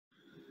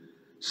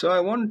So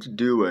I wanted to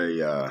do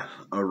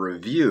a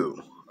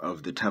review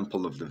of the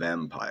Temple of the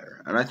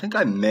Vampire, and I think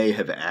I may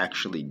have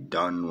actually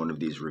done one of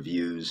these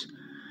reviews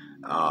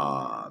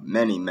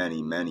many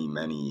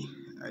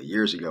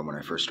years ago when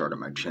I first started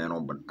my channel,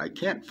 but I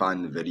can't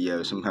find the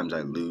video. Sometimes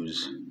I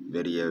lose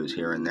videos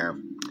here and there.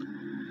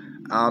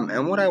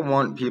 And what I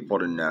want people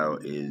to know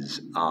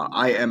is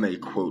I am a,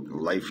 quote,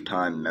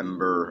 lifetime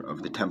member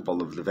of the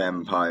Temple of the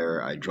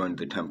Vampire. I joined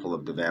the Temple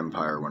of the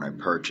Vampire when I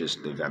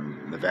purchased the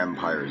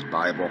Vampire's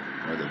Bible,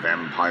 or the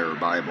Vampire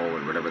Bible,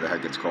 or whatever the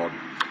heck it's called.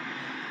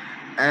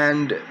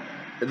 And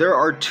there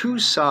are two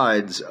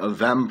sides of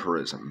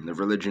vampirism, the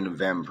religion of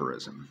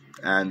vampirism.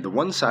 And the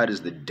one side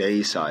is the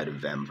day side of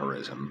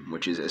vampirism,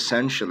 which is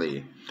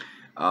essentially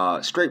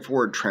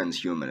straightforward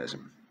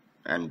transhumanism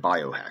and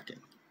biohacking.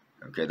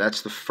 Okay,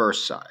 that's the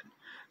first side.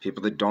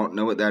 People that don't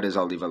know what that is,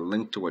 I'll leave a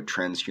link to what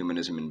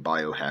transhumanism and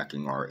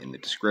biohacking are in the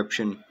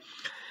description.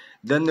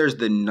 Then there's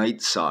the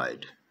night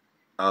side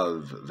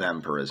of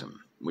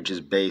vampirism, which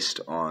is based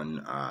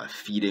on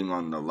feeding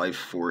on the life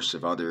force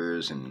of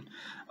others and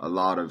a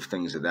lot of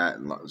things of that,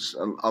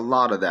 a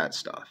lot of that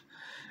stuff.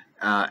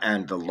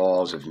 And the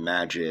laws of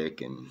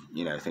magic and,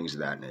 things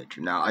of that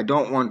nature. Now, I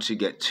don't want to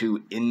get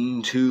too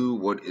into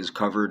what is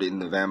covered in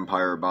the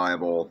Vampire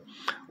Bible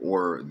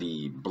or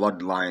the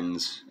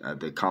Bloodlines,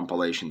 the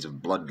compilations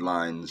of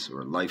Bloodlines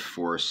or Life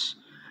Force,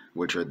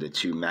 which are the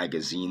two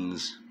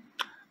magazines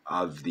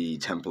of the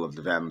Temple of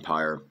the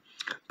Vampire.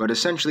 But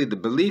essentially, the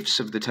beliefs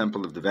of the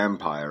Temple of the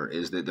Vampire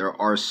is that there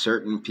are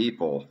certain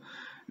people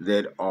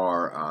that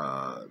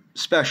are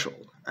special,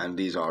 and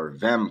these are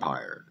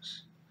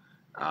vampires.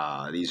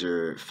 These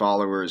are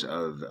followers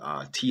of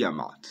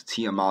Tiamat.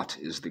 Tiamat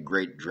is the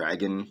great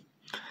dragon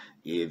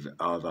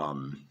of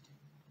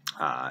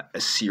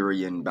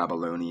Assyrian,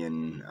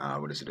 Babylonian,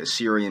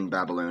 Assyrian,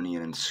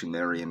 Babylonian, and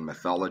Sumerian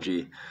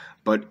mythology.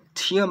 But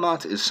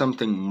Tiamat is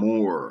something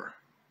more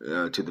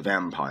to the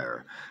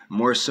vampire,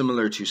 more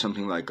similar to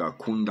something like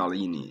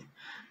Kundalini.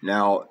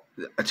 Now,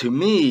 to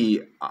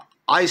me,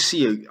 I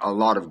see a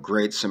lot of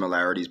great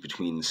similarities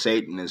between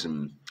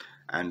Satanism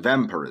and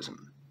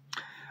vampirism.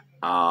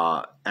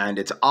 And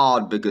it's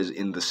odd because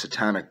in the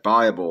Satanic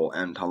Bible,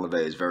 Anton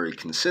LaVey is very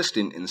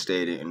consistent in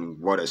stating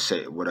what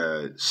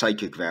a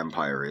psychic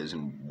vampire is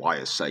and why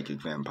a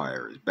psychic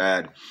vampire is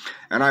bad.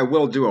 And I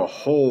will do a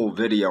whole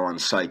video on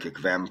psychic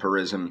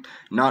vampirism,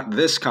 not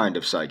this kind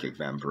of psychic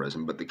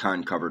vampirism, but the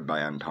kind covered by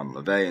Anton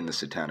LaVey in the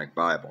Satanic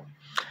Bible.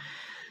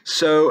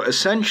 So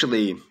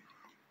essentially,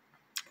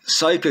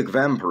 psychic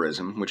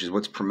vampirism, which is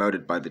what's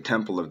promoted by the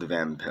Temple of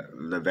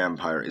the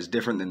Vampire, is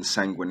different than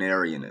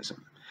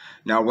sanguinarianism.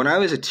 Now, when I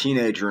was a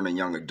teenager and a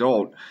young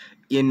adult,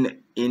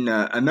 in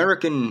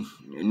American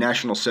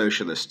National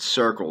Socialist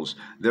circles,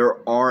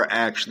 there are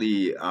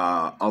actually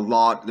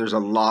there's a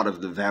lot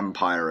of the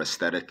vampire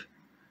aesthetic,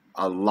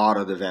 a lot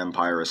of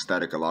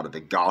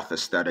the goth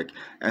aesthetic,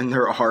 and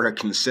there are a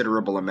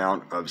considerable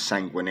amount of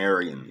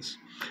sanguinarians.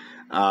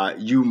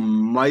 You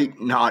might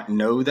not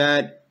know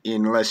that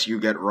unless you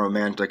get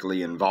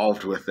romantically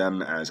involved with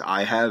them, as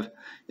I have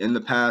in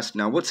the past.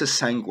 Now, what's a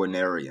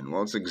sanguinarian?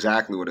 Well, it's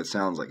exactly what it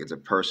sounds like. It's a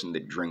person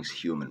that drinks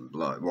human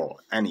blood. Well,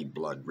 any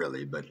blood,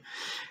 really. But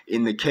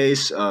in the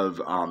case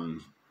of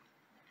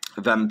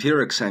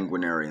vampiric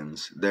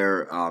sanguinarians,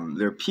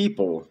 they're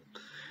people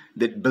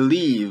that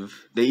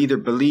they either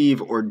believe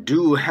or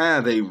do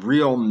have a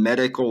real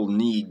medical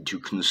need to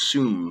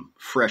consume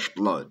fresh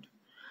blood.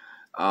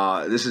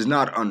 This is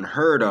not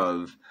unheard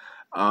of,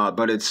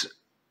 but it's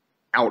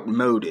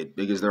outmoded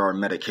because there are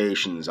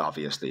medications,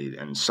 obviously,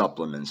 and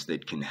supplements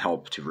that can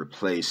help to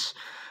replace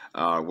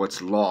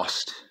what's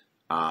lost,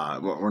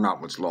 or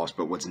not what's lost,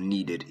 but what's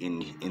needed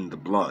in the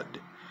blood.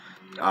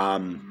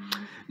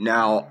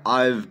 Now,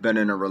 I've been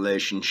in a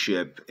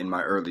relationship in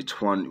my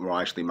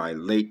my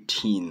late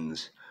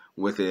teens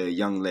with a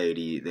young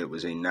lady that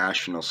was a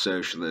National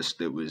Socialist,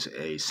 that was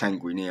a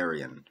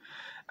sanguinarian,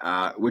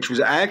 which was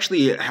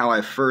actually how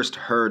I first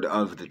heard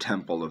of the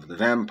Temple of the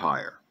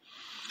Vampire.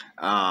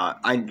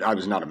 I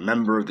was not a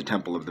member of the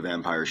Temple of the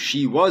Vampire.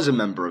 She was a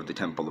member of the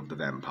Temple of the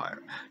Vampire.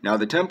 Now,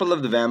 the Temple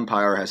of the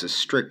Vampire has a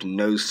strict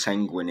no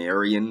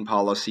sanguinarian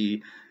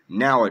policy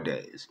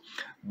nowadays.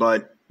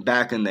 But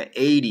back in the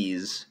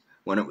 80s,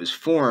 when it was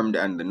formed,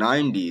 and the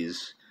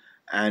 90s,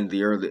 and the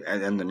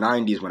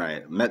 90s when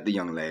I met the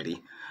young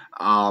lady,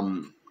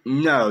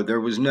 no, there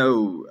was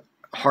no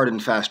hard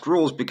and fast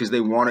rules because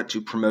they wanted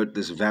to promote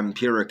this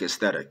vampiric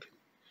aesthetic.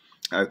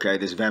 Okay,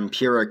 this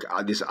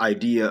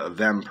idea of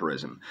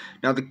vampirism.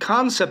 Now, the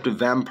concept of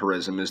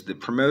vampirism is the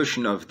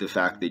promotion of the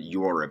fact that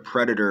you are a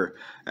predator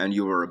and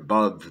you are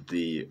above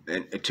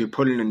to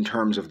put it in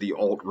terms of the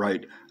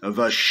alt-right,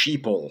 the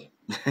sheeple.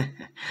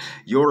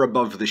 You're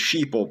above the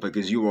sheeple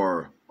because you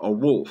are a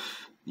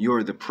wolf.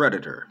 You're the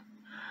predator.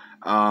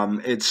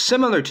 It's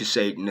similar to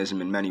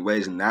Satanism in many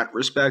ways in that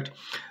respect,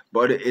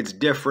 but it's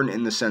different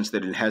in the sense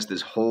that it has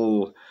this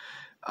whole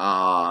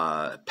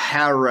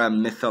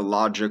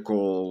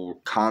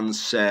para-mythological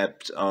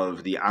concept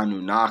of the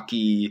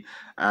Anunnaki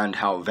and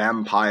how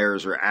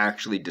vampires are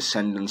actually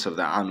descendants of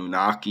the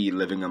Anunnaki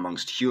living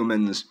amongst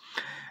humans.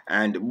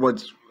 And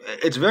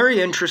it's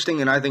very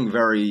interesting and I think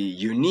very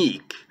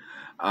unique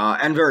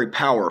and very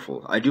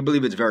powerful. I do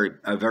believe it's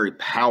a very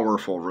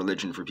powerful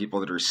religion for people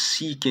that are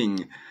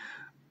seeking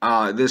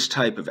this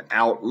type of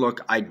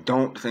outlook. I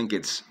don't think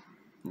it's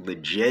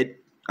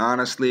legit,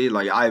 honestly.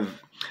 Like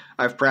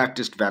I've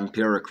practiced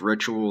vampiric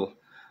ritual.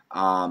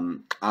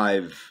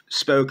 I've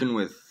spoken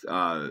with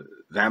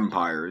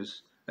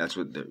vampires. That's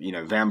what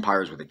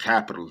vampires with a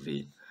capital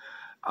V.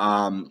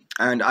 And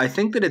I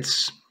think that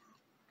it's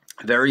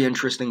very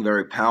interesting,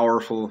 very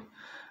powerful.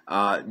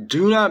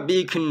 Do not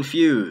be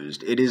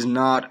confused. It is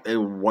not a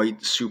white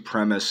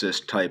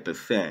supremacist type of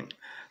thing.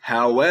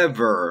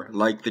 However,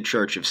 like the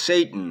Church of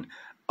Satan,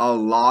 a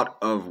lot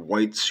of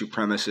white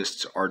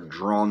supremacists are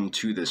drawn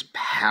to this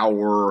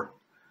power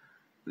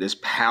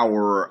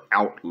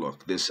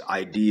outlook, this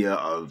idea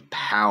of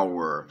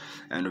power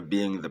and of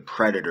being the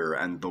predator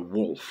and the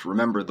wolf.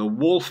 Remember, the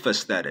wolf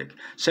aesthetic,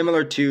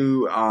 similar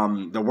to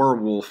the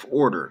werewolf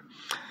order.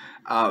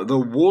 The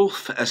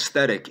wolf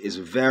aesthetic is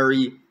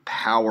very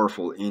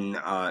powerful in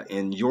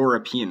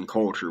European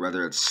culture,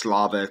 whether it's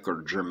Slavic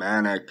or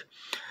Germanic.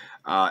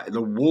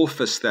 The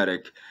wolf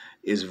aesthetic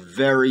is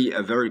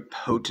a very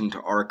potent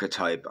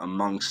archetype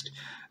amongst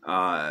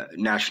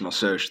National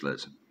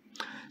Socialism.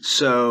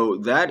 So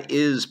that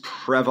is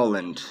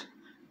prevalent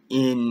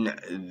in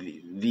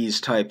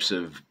these types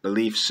of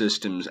belief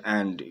systems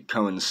and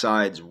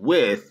coincides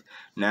with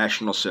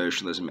National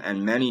Socialism,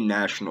 and many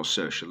National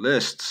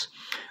Socialists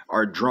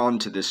are drawn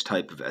to this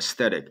type of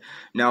aesthetic.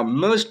 Now,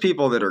 most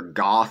people that are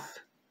goth,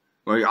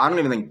 well, I don't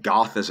even think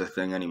goth is a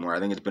thing anymore. I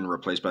think it's been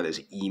replaced by this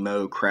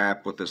emo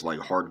crap with this like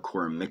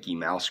hardcore Mickey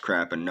Mouse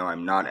crap. And no,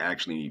 I'm not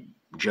actually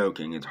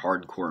joking. It's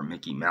hardcore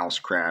Mickey Mouse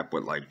crap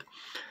with like,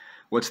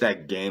 what's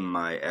that game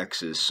my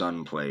ex's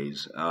son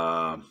plays?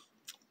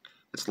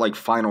 It's like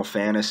Final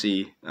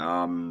Fantasy.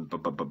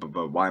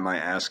 But why am I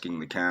asking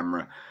the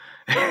camera?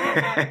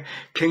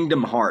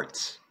 Kingdom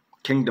Hearts.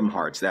 Kingdom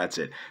Hearts, that's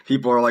it.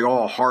 People are like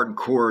all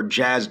hardcore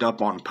jazzed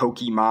up on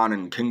Pokemon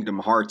and Kingdom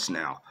Hearts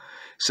now.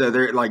 So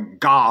they're like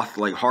goth,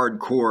 like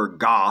hardcore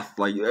goth.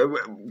 Like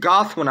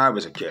goth when I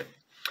was a kid.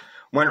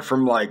 Went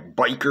from like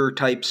biker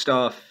type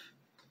stuff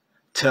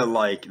to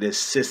like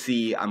this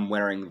sissy, I'm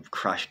wearing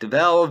crushed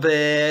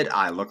velvet,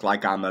 I look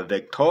like I'm a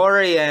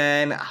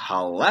Victorian,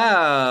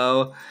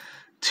 hello,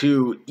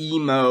 to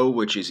emo,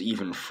 which is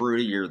even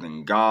fruitier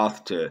than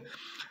goth, to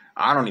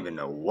I don't even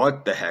know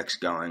what the heck's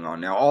going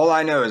on now. All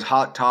I know is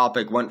Hot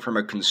Topic went from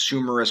a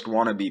consumerist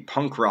wannabe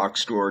punk rock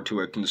store to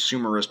a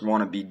consumerist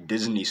wannabe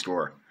Disney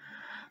store.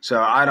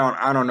 So I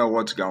don't know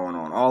what's going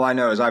on. All I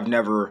know is I've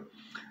never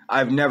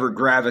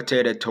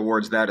gravitated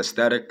towards that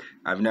aesthetic.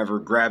 I've never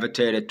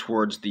gravitated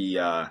towards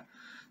the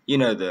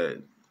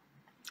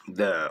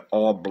the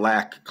all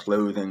black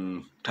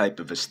clothing type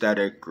of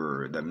aesthetic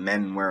or the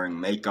men wearing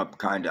makeup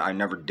kind of. I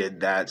never did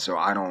that, so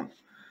I don't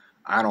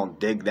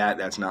dig that.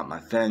 That's not my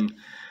thing.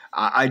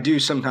 I do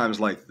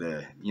sometimes like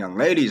the young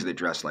ladies that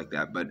dress like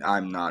that, but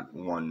I'm not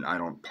one. I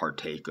don't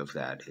partake of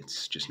that.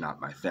 It's just not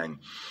my thing.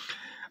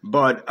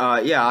 But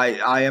yeah,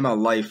 I am a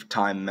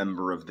lifetime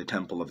member of the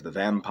Temple of the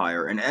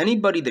Vampire, and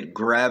anybody that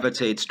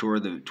gravitates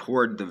toward the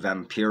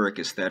vampiric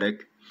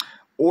aesthetic,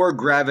 or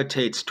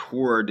gravitates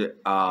toward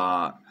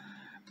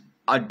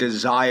a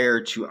desire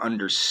to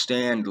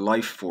understand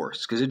life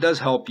force, because it does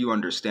help you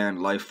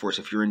understand life force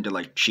if you're into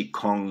like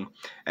Qigong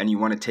and you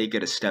want to take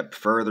it a step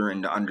further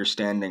into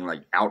understanding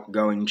like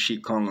outgoing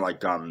Qigong,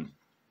 like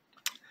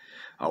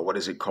what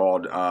is it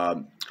called?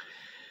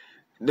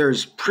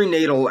 There's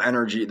prenatal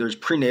energy, there's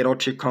prenatal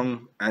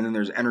Qigong, and then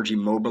there's energy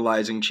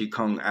mobilizing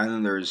Qigong, and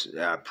then there's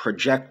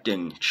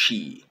projecting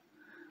Qi.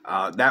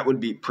 That would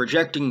be,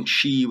 projecting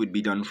Qi would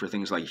be done for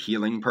things like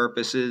healing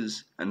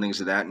purposes and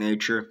things of that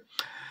nature.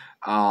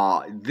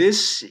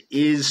 This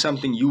is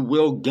something you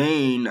will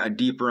gain a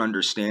deeper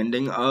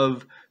understanding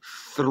of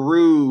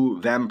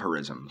through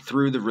vampirism,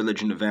 through the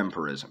religion of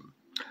vampirism,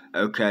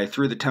 okay,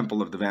 through the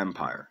Temple of the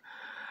Vampire.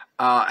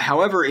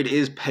 However, it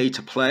is pay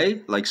to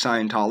play, like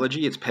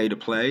Scientology. It's pay to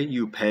play.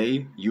 You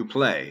pay, you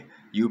play.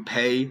 You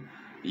pay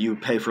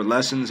for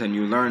lessons and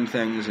you learn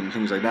things and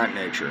things like that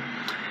nature.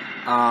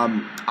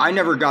 I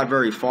never got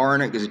very far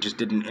in it because it just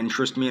didn't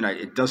interest me, and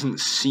it doesn't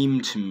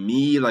seem to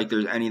me like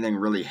there's anything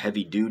really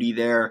heavy duty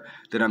there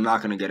that I'm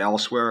not going to get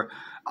elsewhere.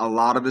 A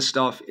lot of the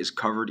stuff is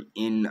covered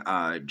in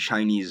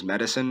Chinese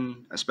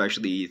medicine,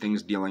 especially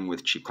things dealing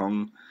with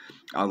Qigong.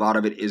 A lot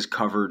of it is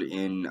covered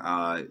in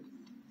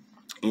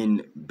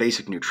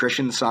basic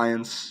nutrition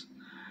science,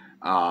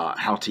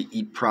 how to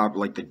eat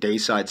properly, like the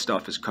dayside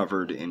stuff is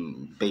covered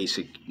in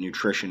basic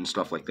nutrition,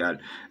 stuff like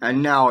that.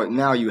 And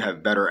now you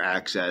have better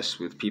access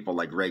with people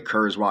like Ray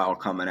Kurzweil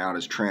coming out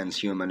as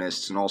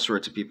transhumanists and all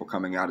sorts of people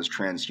coming out as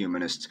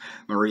transhumanists,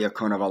 Maria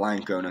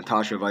Konovalenko,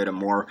 Natasha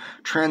Vita-Moore.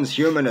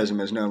 Transhumanism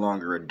is no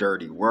longer a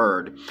dirty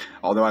word,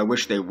 although I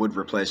wish they would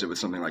replace it with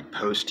something like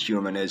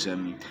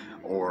posthumanism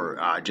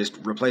or just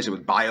replace it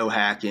with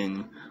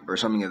biohacking or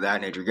something of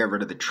that nature. Get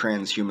rid of the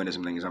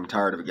transhumanism things. I'm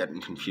tired of it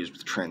getting confused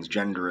with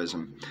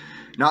transgenderism.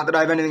 Not that I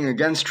have anything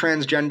against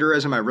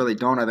transgenderism. I really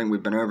don't. I think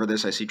we've been over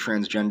this. I see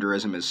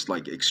transgenderism as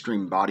like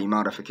extreme body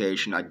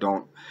modification.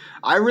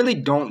 I really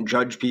don't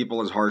judge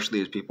people as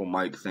harshly as people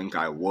might think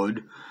I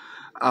would.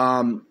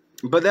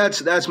 But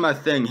that's my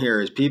thing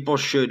here, is people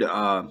should,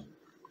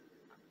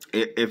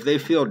 if they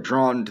feel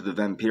drawn to the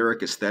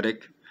vampiric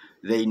aesthetic,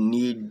 they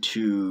need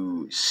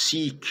to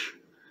seek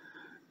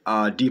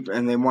deep,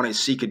 and they want to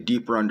seek a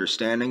deeper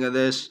understanding of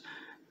this.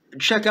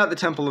 Check out the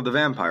Temple of the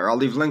Vampire. I'll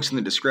leave links in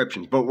the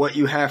description. But what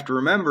you have to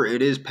remember,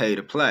 it is pay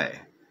to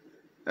play.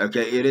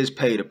 Okay, it is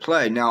pay to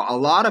play. Now, a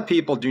lot of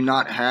people do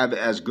not have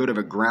as good of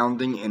a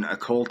grounding in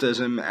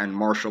occultism and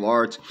martial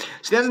arts.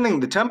 See, that's the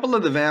thing. The Temple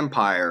of the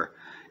Vampire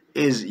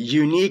is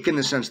unique in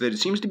the sense that it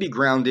seems to be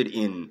grounded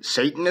in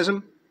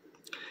Satanism,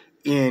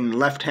 in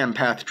left-hand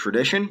path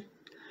tradition,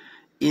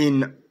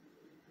 in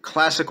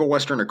classical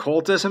Western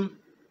occultism,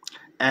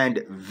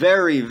 and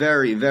very,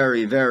 very,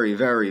 very, very,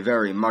 very,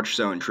 very much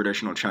so in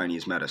traditional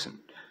Chinese medicine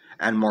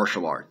and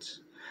martial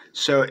arts.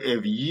 So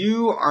if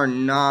you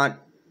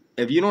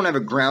don't have a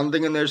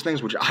grounding in those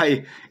things, which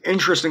I,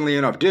 interestingly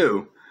enough,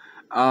 do,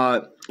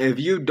 if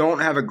you don't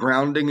have a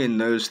grounding in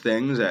those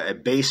things, a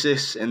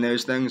basis in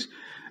those things,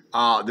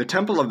 the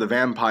Temple of the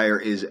Vampire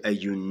is a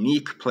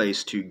unique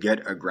place to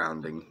get a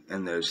grounding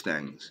in those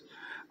things.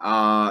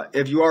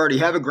 If you already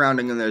have a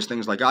grounding in those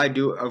things like I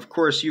do, of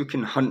course you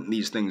can hunt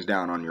these things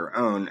down on your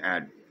own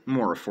at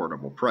more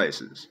affordable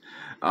prices,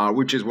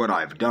 which is what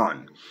I've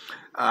done.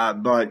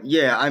 But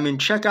yeah, I mean,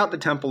 check out the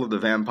Temple of the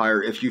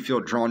Vampire if you feel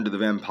drawn to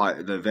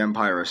the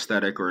vampire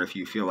aesthetic, or if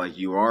you feel like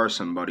you are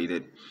somebody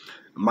that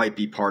might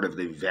be part of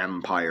the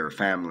vampire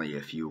family,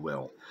 if you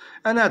will.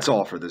 And that's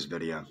all for this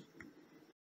video.